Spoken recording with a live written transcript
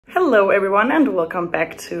Hello everyone and welcome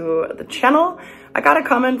back to the channel. I got a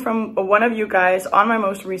comment from one of you guys on my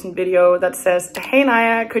most recent video that says, "Hey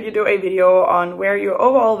Naya, could you do a video on where your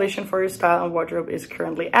overall vision for your style and wardrobe is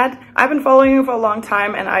currently at?" I've been following you for a long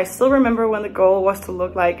time and I still remember when the goal was to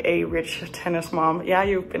look like a rich tennis mom. Yeah,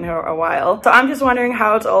 you've been here a while. So I'm just wondering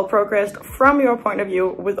how it's all progressed from your point of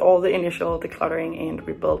view with all the initial decluttering and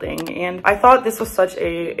rebuilding. And I thought this was such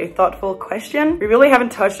a thoughtful question. We really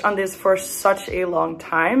haven't touched on this for such a long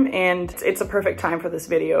time and it's a perfect time for this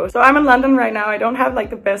video. So I'm in London right now. I don't have like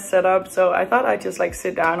the best setup, so I thought I'd just like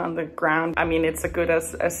sit down on the ground. I mean, it's as good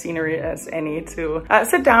as scenery as any to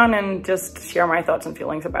sit down and just share my thoughts and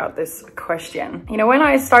feelings about this question. You know, when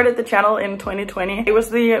I started the channel in 2020, it was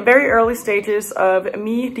the very early stages of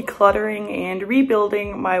me decluttering and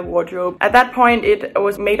rebuilding my wardrobe. At that point, it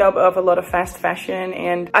was made up of a lot of fast fashion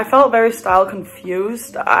and I felt very style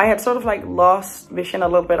confused. I had sort of like lost vision a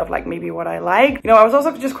little bit of like maybe what I like. You know, I was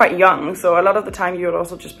also just quite young, so a lot of the time you would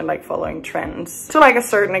also just been like following trends to like a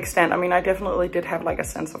certain extent. I mean, I definitely did have like a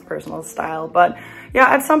sense of personal style, but yeah,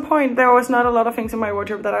 at some point there was not a lot of things in my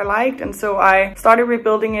wardrobe that I liked, and so I started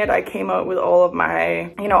rebuilding it. I came out with all of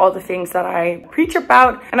my, you know, all the things that I preach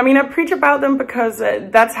about, and I mean, I preach about them because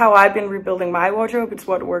that's how I've been rebuilding my wardrobe. It's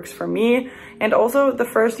what works for me. And also the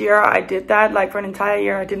first year I did that, like for an entire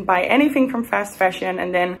year, I didn't buy anything from fast fashion,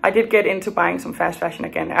 and then I did get into buying some fast fashion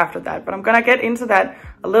again after that, but I'm gonna get into that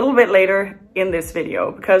a little bit later in this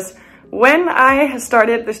video. Because when I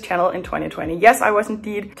started this channel in 2020, yes, I was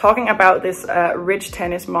indeed talking about this rich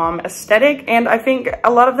tennis mom aesthetic. And I think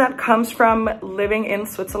a lot of that comes from living in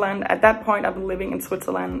Switzerland. At that point, I've been living in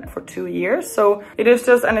Switzerland for 2 years. So it is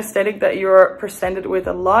just an aesthetic that you're presented with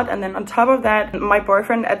a lot. And then on top of that, my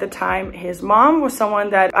boyfriend at the time, his mom was someone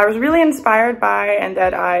that I was really inspired by and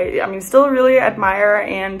that I mean, still really admire,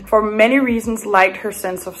 and for many reasons liked her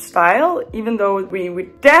sense of style. Even though we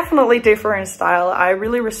definitely differ in style, I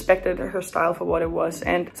really respected her style for what it was.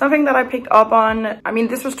 And something that I picked up on, I mean,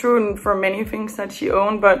 this was true for many things that she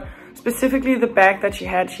owned, but specifically the bag that she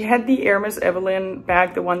had the Hermes Evelyn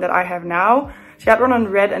bag, the one that I have now. She had one in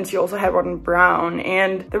red and she also had one in brown,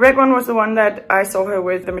 and the red one was the one that I saw her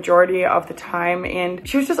with the majority of the time, and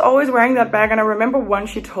she was just always wearing that bag. And I remember once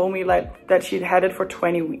she told me like that she'd had it for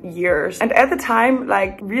 20 years, and at the time,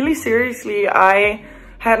 like really seriously, I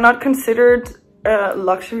had not considered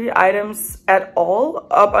luxury items at all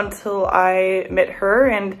up until I met her.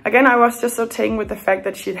 And again, I was just so taken with the fact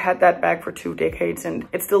that she'd had that bag for 2 decades and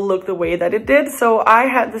it still looked the way that it did. So I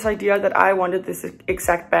had this idea that I wanted this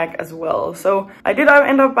exact bag as well. So I did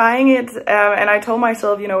end up buying it, and I told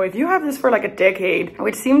myself, you know, if you have this for like a decade,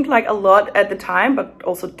 which seemed like a lot at the time but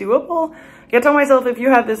also doable, I told myself, if you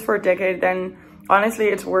have this for a decade, then honestly,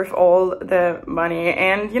 it's worth all the money.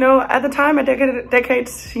 And you know, at the time, a decade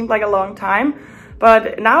seemed like a long time,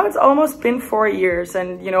 but now it's almost been 4 years,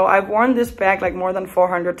 and you know, I've worn this bag like more than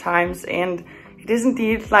 400 times, and it is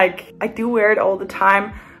indeed like, I do wear it all the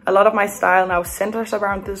time. A lot of my style now centers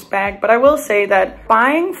around this bag, but I will say that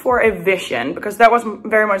buying for a vision, because that was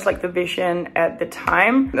very much like the vision at the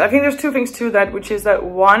time. I think there's 2 things to that, which is that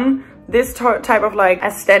one, this type of like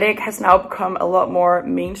aesthetic has now become a lot more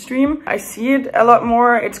mainstream. I see it a lot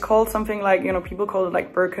more. It's called something like, you know, people call it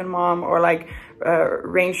like Birkin mom, or like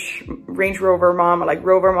Range Rover mom, or like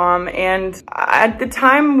Rover mom. And at the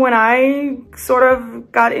time when I sort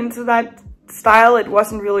of got into that style, it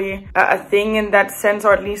wasn't really a thing in that sense,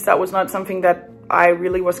 or at least that was not something that I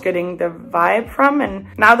really was getting the vibe from. And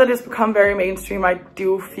now that it's become very mainstream, I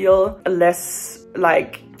do feel less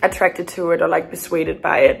like attracted to it or like persuaded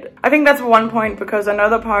by it. I think that's one point, because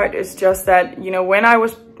another part is just that, you know, when I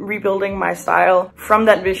was rebuilding my style from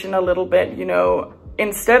that vision a little bit, you know,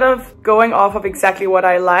 instead of going off of exactly what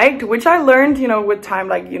I liked, which I learned, you know, with time,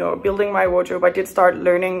 like, you know, building my wardrobe, I did start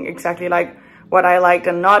learning exactly like what I liked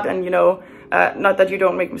and not, and you know, not that you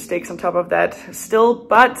don't make mistakes on top of that still,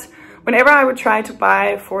 but whenever I would try to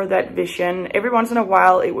buy for that vision, every once in a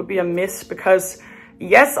while it would be a miss, because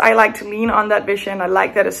yes, I like to lean on that vision, I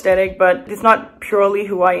like that aesthetic, but it's not purely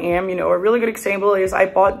who I am. You know, a really good example is I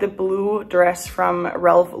bought the blue dress from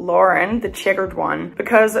Ralph Lauren, the checkered one,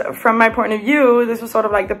 because from my point of view, this was sort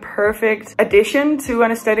of like the perfect addition to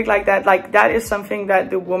an aesthetic like that. Like, that is something that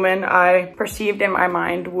the woman I perceived in my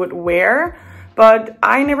mind would wear. But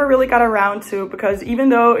I never really got around to, because even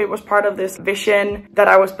though it was part of this vision that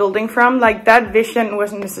I was building from, like that vision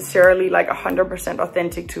wasn't necessarily like 100%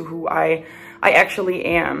 authentic to who I actually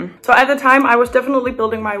am. So at the time, I was definitely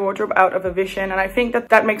building my wardrobe out of a vision, and I think that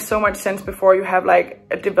that makes so much sense before you have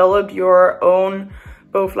like developed your own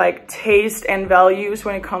both like taste and values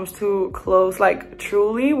when it comes to clothes, like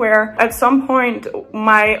truly, where at some point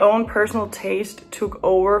my own personal taste took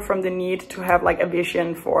over from the need to have like a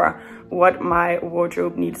vision for what my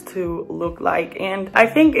wardrobe needs to look like. And I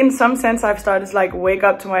think in some sense I've started to like wake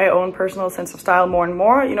up to my own personal sense of style more and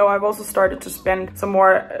more. You know, I've also started to spend some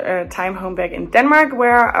more time home back in Denmark,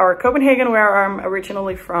 or Copenhagen, where I'm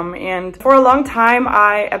originally from. And for a long time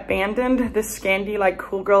I abandoned this Scandi like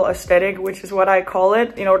cool girl aesthetic, which is what I call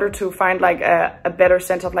it, in order to find like a better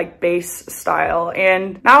sense of like base style.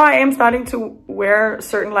 And now I am starting to wear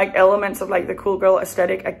certain like elements of like the cool girl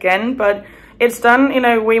aesthetic again, but it's done in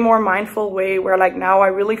a way more mindful way, where like now I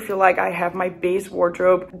really feel like I have my base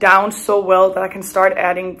wardrobe down so well that I can start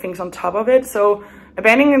adding things on top of it. So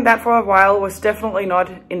abandoning that for a while was definitely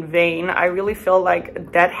not in vain. I really feel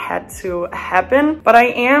like that had to happen, but I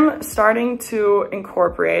am starting to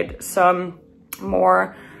incorporate some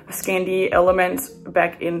more Scandi elements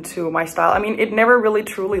back into my style. I mean, it never really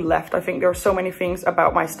truly left. I think there are so many things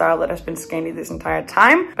about my style that has been Scandi this entire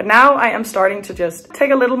time, but now I am starting to just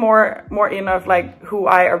take a little more in of like who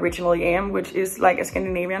I originally am, which is like a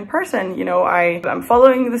Scandinavian person. You know, I'm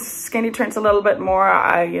following the Scandi trends a little bit more.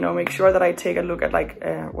 I, you know, make sure that I take a look at like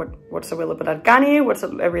what's available at Ganni, what's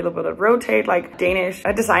available at Rotate, like Danish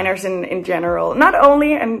designers in general. Not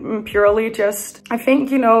only and purely just, I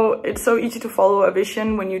think, you know, it's so easy to follow a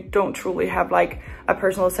vision when you don't truly have like a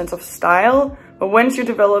personal sense of style, but once you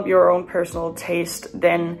develop your own personal taste,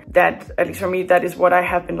 then that, at least for me, that is what I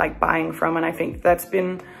have been like buying from. And I think that's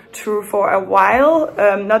been true for a while.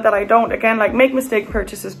 Not that I don't, again, like make mistake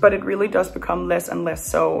purchases, but it really does become less and less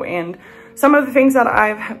so. And some of the things that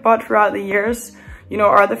I've bought throughout the years, you know,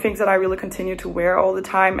 are the things that I really continue to wear all the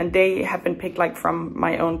time, and they have been picked like from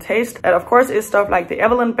my own taste. And of course is stuff like the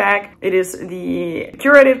Evelyn bag, it is the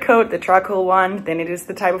curated coat, the charcoal one, then it is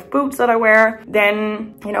the type of boots that I wear.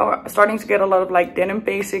 Then, you know, starting to get a lot of like denim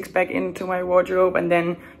basics back into my wardrobe, and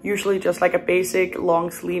then usually just like a basic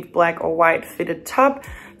long sleeve black or white fitted top.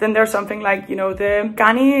 Then there's something like, you know, the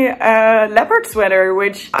Ganni leopard sweater,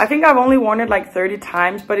 which I think I've only worn it like 30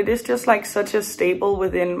 times, but it is just like such a staple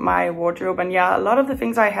within my wardrobe. And yeah, a lot of the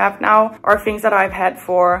things I have now are things that I've had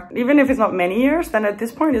for, even if it's not many years, then at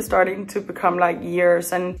this point it's starting to become like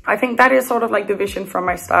years. And I think that is sort of like the vision from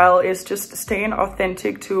my style, is just staying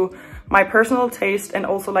authentic to my personal taste and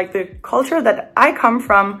also like the culture that I come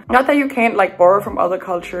from. Not that you can't like borrow from other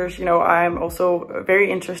cultures, you know, I'm also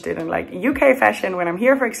very interested in like UK fashion when I'm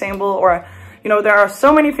here, for example, or, you know, there are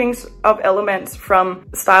so many things of elements from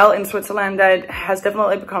style in Switzerland that has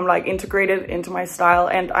definitely become like integrated into my style.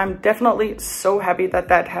 And I'm definitely so happy that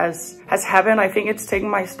that has happened. I think it's taken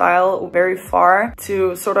my style very far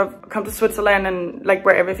to sort of come to Switzerland, and like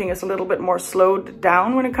where everything is a little bit more slowed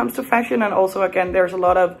down when it comes to fashion. And also, again, there's a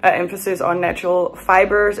lot of emphasis on natural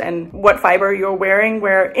fibers and what fiber you're wearing,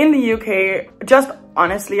 where in the UK, just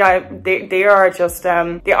honestly, they are just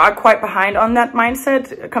they are quite behind on that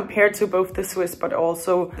mindset compared to both the Swiss but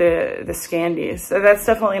also the Scandis. So that's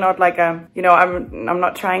definitely not like a, you know, I'm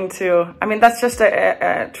not trying to, I mean, that's just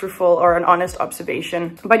a truthful or an honest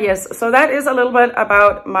observation. But yes, so that is a little bit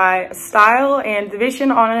about my style, and the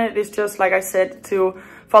vision on it is just, like I said, to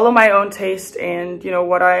follow my own taste and, you know,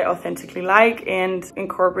 what I authentically like, and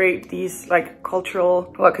incorporate these like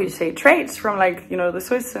cultural, what could you say, traits from like, you know, the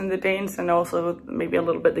Swiss and the Danes, and also maybe a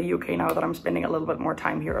little bit the UK now that I'm spending a little bit more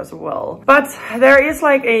time here as well. But there is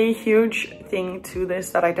like a huge thing to this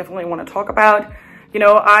that I definitely want to talk about. You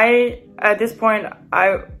know, at this point,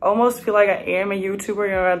 I almost feel like I am a YouTuber.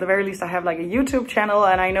 You know, at the very least I have like a YouTube channel,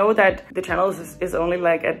 and I know that the channel is only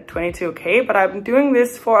like at 22K, but I've been doing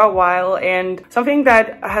this for a while. And something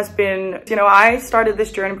that has been, you know, I started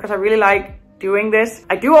this journey because I really like doing this.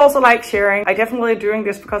 I do also like sharing. I definitely doing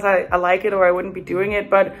this because I like it, or I wouldn't be doing it.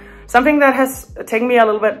 But something that has taken me a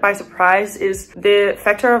little bit by surprise is the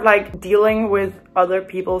factor of like dealing with other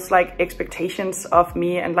people's like expectations of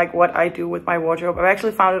me and like what I do with my wardrobe. I've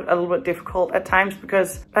actually found it a little bit difficult at times,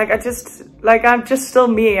 because like I'm just still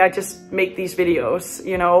me. I just make these videos,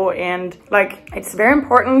 you know, and like it's very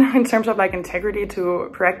important in terms of like integrity to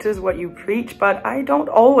practice what you preach, but I don't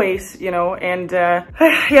always, you know. And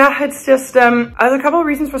yeah, it's just there's a couple of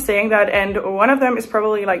reasons for saying that, and one of them is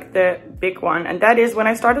probably like the big one, and that is when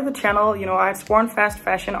I started the channel, you know, I'd sworn fast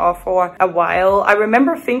fashion off for a while. I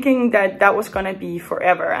remember thinking that that was gonna be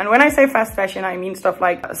forever. And when I say fast fashion, I mean stuff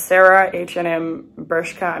like Zara, H&M,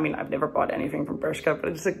 Bershka. I mean, I've never bought anything from Bershka, but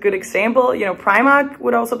it's a good example. You know, Primark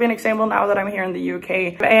would also be an example now that I'm here in the UK.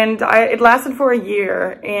 And it lasted for a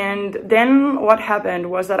year. And then what happened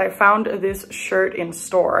was that I found this shirt in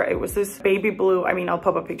store. It was this baby blue. I mean, I'll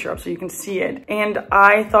pop a picture up so you can see it. And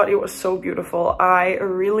I thought it was so beautiful. I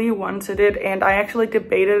really wanted it, and I actually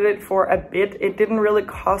debated it for a bit. It didn't really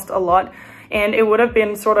cost a lot. And it would have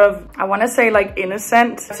been sort of, I want to say like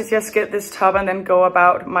innocent to just get this top and then go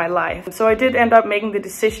about my life. So I did end up making the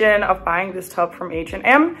decision of buying this top from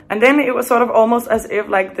H&M. And then it was sort of almost as if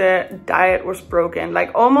like the diet was broken,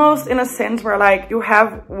 like almost in a sense where like you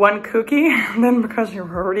have one cookie and then because you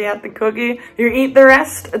already had the cookie, you eat the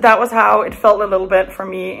rest. That was how it felt a little bit for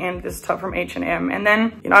me in this top from H&M. And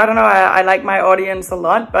then, you know, I don't know, I like my audience a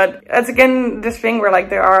lot, but it's again this thing where like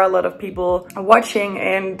there are a lot of people watching,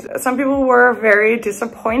 and some people were very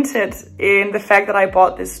disappointed in the fact that I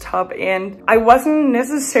bought this top, and I wasn't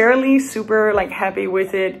necessarily super like happy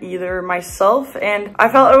with it either myself, and I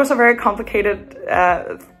felt it was a very complicated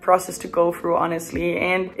process to go through, honestly.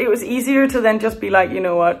 And it was easier to then just be like, you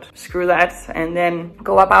know what, screw that, and then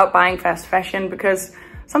go about buying fast fashion, because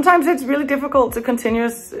sometimes it's really difficult to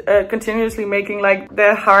continuously making like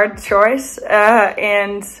the hard choice.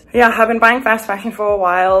 And yeah, I've been buying fast fashion for a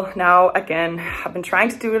while now. Again, I've been trying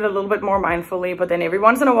to do it a little bit more mindfully, but then every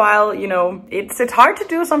once in a while, you know, it's hard to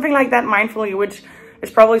do something like that mindfully, which is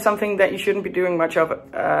probably something that you shouldn't be doing much of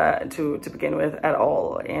to begin with at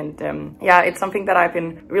all. And yeah, it's something that I've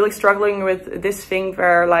been really struggling with, this thing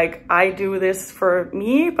where like I do this for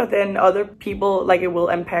me, but then other people, like it will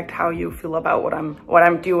impact how you feel about what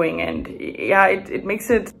I'm doing. And yeah, it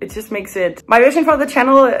just makes it, my vision for the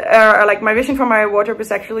channel, or like my vision for my wardrobe is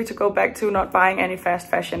actually to go back to not buying any fast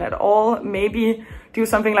fashion at all. Maybe do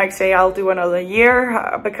something like, say, I'll do another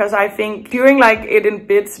year, because I think doing like it in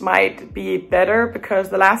bits might be better, because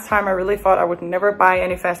the last time I really thought I would never buy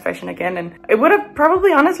any fast fashion again, and it would have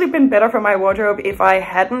probably honestly been better for my wardrobe if I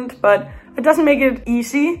hadn't, but it doesn't make it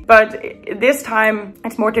easy. But this time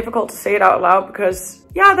it's more difficult to say it out loud, because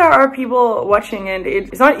yeah, there are people watching, and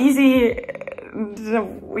it's not easy,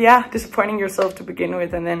 yeah, disappointing yourself to begin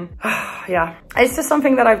with. And then yeah, it's just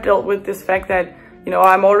something that I've dealt with, this fact that, you know,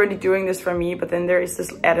 I'm already doing this for me, but then there is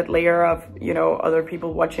this added layer of, you know, other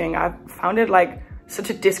people watching. I've found it like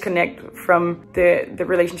such a disconnect from the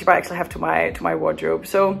relationship I actually have to my wardrobe.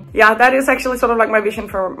 So yeah, that is actually sort of like my vision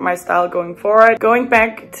for my style going forward. Going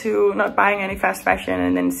back to not buying any fast fashion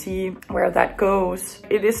and then see where that goes.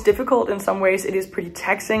 It is difficult in some ways. It is pretty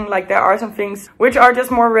taxing. Like there are some things which are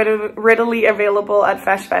just more readily available at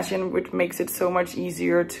fast fashion, which makes it so much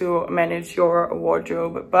easier to manage your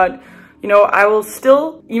wardrobe. But you know, I will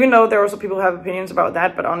still, even though there are also people who have opinions about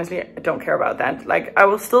that, but honestly, I don't care about that. Like, I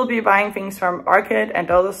will still be buying things from Arcade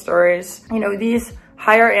and other stores. You know, these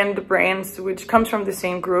higher end brands, which comes from the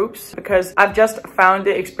same groups, because I've just found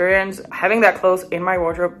the experience having that clothes in my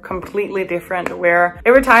wardrobe completely different, where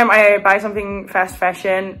every time I buy something fast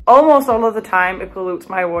fashion, almost all of the time it pollutes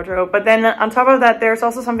my wardrobe. But then on top of that, there's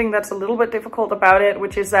also something that's a little bit difficult about it,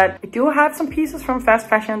 which is that I do have some pieces from fast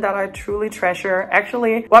fashion that I truly treasure.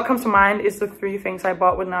 Actually, what comes to mind is the 3 things I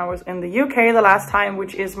bought when I was in the UK the last time,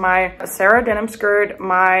 which is my Zara denim skirt,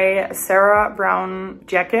 my Zara brown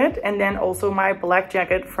jacket, and then also my black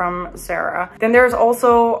jacket from Zara. Then there's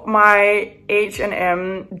also my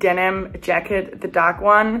H&M denim jacket, the dark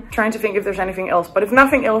one. Trying to think if there's anything else, but if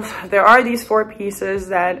nothing else, there are these 4 pieces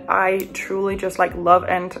that I truly just like love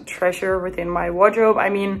and treasure within my wardrobe. I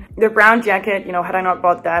mean, the brown jacket, you know, had I not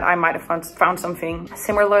bought that, I might have found something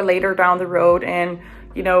similar later down the road, and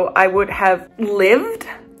you know, I would have lived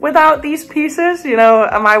without these pieces, you know,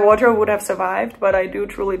 my wardrobe would have survived, but I do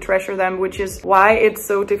truly treasure them, which is why it's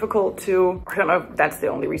so difficult to, I don't know if that's the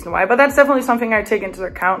only reason why, but that's definitely something I take into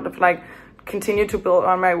account of like, continue to build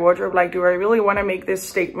on my wardrobe. Like, do I really want to make this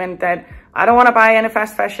statement that I don't want to buy any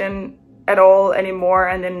fast fashion at all anymore,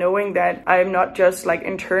 and then knowing that I'm not just like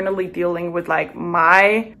internally dealing with like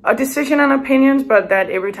my decision and opinions, but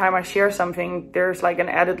that every time I share something, there's like an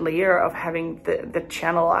added layer of having the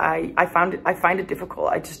channel. I find it difficult.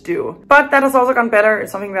 I just do. But that has also gone better.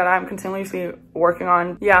 It's something that I'm continuously working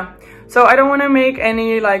on. Yeah. So I don't want to make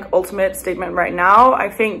any like ultimate statement right now. I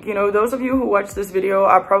think, you know, those of you who watch this video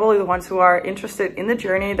are probably the ones who are interested in the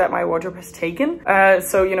journey that my wardrobe has taken.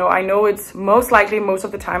 So, you know, I know it's most likely most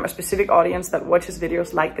of the time a specific audience that watches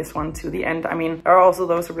videos like this one to the end. I mean, there are also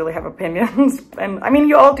those who really have opinions, and I mean,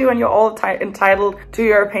 you all do, and you're all entitled to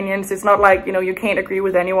your opinions. It's not like, you know, you can't agree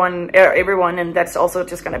with anyone or everyone, and that's also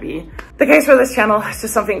just gonna be the case for this channel. It's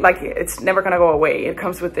just something like, it's never gonna go away. It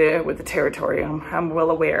comes with the territory. I'm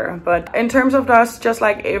well aware, but But in terms of just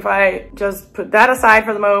like, if I just put that aside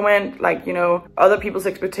for the moment, like, you know, other people's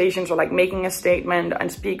expectations or like making a statement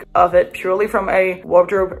and speak of it purely from a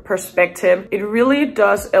wardrobe perspective, it really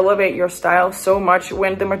does elevate your style so much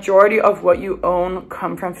when the majority of what you own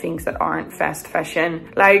come from things that aren't fast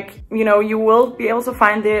fashion. Like, you know, you will be able to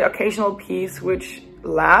find the occasional piece which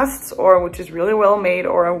lasts or which is really well made,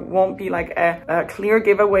 or won't be like a clear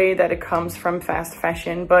giveaway that it comes from fast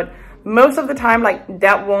fashion, but most of the time, like,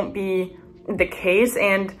 that won't be the case.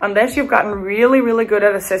 And unless you've gotten really good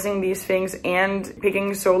at assessing these things and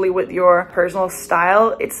picking solely with your personal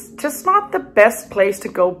style, it's just not the best place to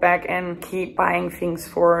go back and keep buying things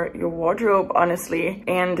for your wardrobe, honestly.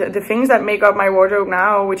 And the things that make up my wardrobe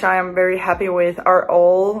now, which I am very happy with, are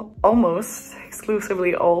all almost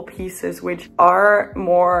exclusively all pieces which are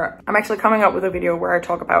more... I'm actually coming up with a video where I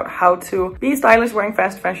talk about how to be stylish wearing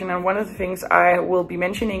fast fashion, and one of the things I will be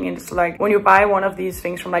mentioning is like when you buy one of these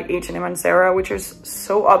things from like H&M and Zara, which is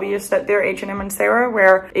so obvious that they're H&M and Zara,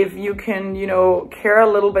 where if you can, you know, care a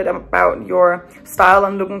little bit about your style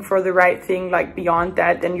and looking for the right thing, like beyond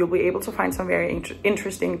that, then you'll be able to find some very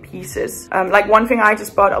interesting pieces. Like one thing I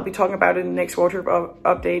just bought, I'll be talking about in the next wardrobe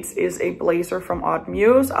updates, is a blazer from Odd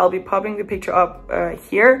Muse. I'll be popping the picture up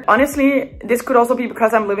here. Honestly, this could also be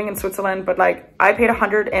because I'm living in Switzerland, but like I paid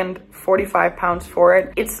 145 pounds for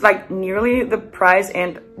it. It's like nearly the price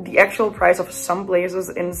and the actual price of some blazers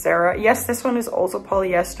in Zara. Yes, this one is also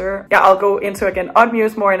polyester. Yeah, I'll go into again Odd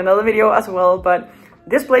Muse more in another video as well, but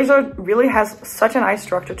this blazer really has such a nice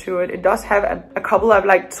structure to it. It does have a couple of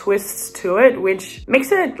like twists to it, which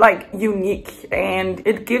makes it like unique, and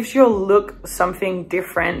it gives your look something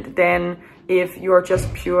different than if you're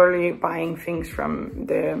just purely buying things from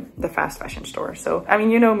the fast fashion store. So, I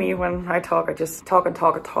mean, you know me, when I talk, I just talk and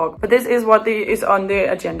talk and talk. But this is what is on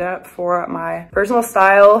the agenda for my personal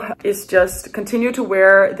style, is just continue to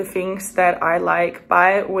wear the things that I like,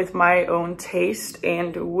 buy with my own taste,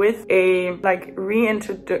 and with a like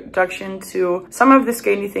reintroduction to some of the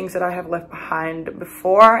scaly things that I have left behind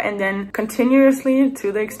before, and then continuously,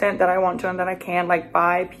 to the extent that I want to and that I can, like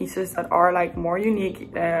buy pieces that are like more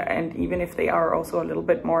unique, and even if they are also a little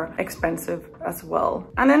bit more expensive as well.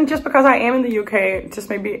 And then just because I am in the UK, just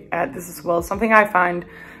maybe add this as well, something I find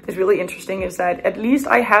is really interesting is that at least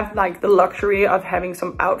I have like the luxury of having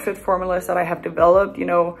some outfit formulas that I have developed, you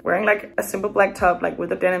know, wearing like a simple black top, like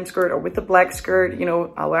with a denim skirt or with the black skirt, you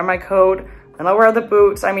know, I'll wear my coat and I'll wear the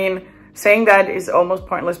boots. I mean, saying that is almost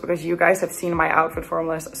pointless because you guys have seen my outfit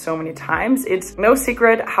formulas so many times. It's no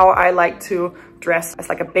secret how I like to dress as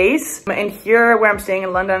like a base. And here where I'm staying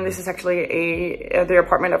in London, this is actually the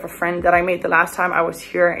apartment of a friend that I made the last time I was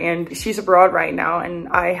here, and she's abroad right now, and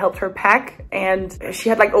I helped her pack, and she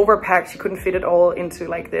had like overpacked. She couldn't fit it all into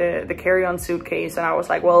like the carry-on suitcase, and I was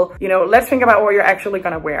like, well, you know, let's think about what you're actually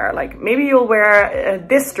gonna wear. Like maybe you'll wear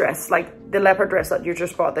this dress, like the leopard dress that you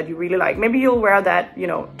just bought that you really like. Maybe you'll wear that, you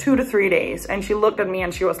know, 2 to 3 days. And she looked at me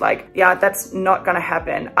and she was like, yeah, that's not gonna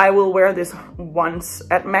happen. I will wear this once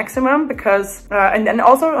at maximum, because and then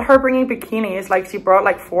also her bringing bikinis, like she brought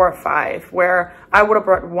like 4 or 5, where I would have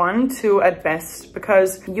brought 1, 2 at best,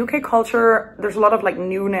 because UK culture, there's a lot of like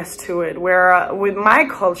newness to it, where with my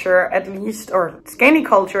culture at least, or Scandi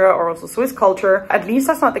culture, or also Swiss culture, at least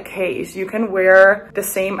that's not the case. You can wear the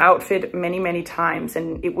same outfit many times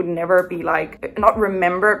and it would never be like, not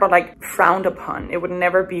remembered, but like frowned upon. It would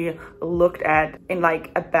never be looked at in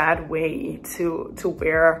like a bad way to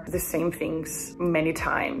wear the same things many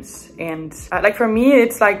times. And like for me,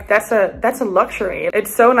 it's like that's a luxury.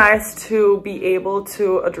 It's so nice to be able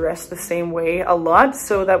to address the same way a lot,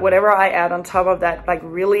 so that whatever I add on top of that like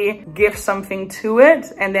really gives something to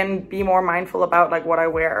it, and then be more mindful about like what I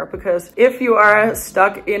wear. Because if you are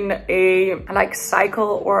stuck in a like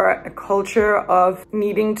cycle or a culture of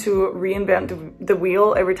needing to reinvent the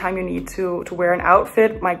wheel every time you need to wear an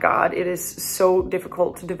outfit, my god, it is so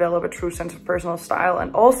difficult to develop a true sense of personal style.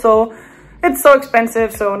 And also it's so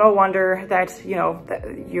expensive, so no wonder that, you know,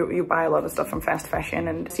 that you buy a lot of stuff from fast fashion.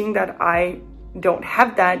 And seeing that I don't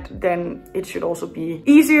have that, then it should also be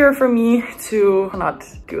easier for me to not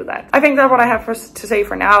do that. I think that's what I have to say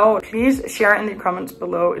for now. Please share in the comments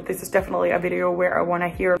below. This is definitely a video where I want to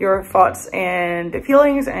hear your thoughts and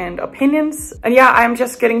feelings and opinions. And yeah, I'm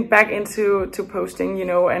just getting back into posting, you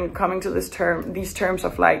know, and coming to these terms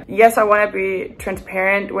of like, yes, I want to be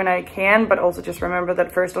transparent when I can, but also just remember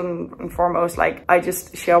that first and foremost, like I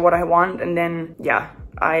just share what I want, and then yeah,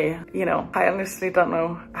 I honestly don't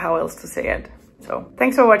know how else to say it. So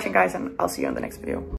thanks for watching, guys, and I'll see you in the next video.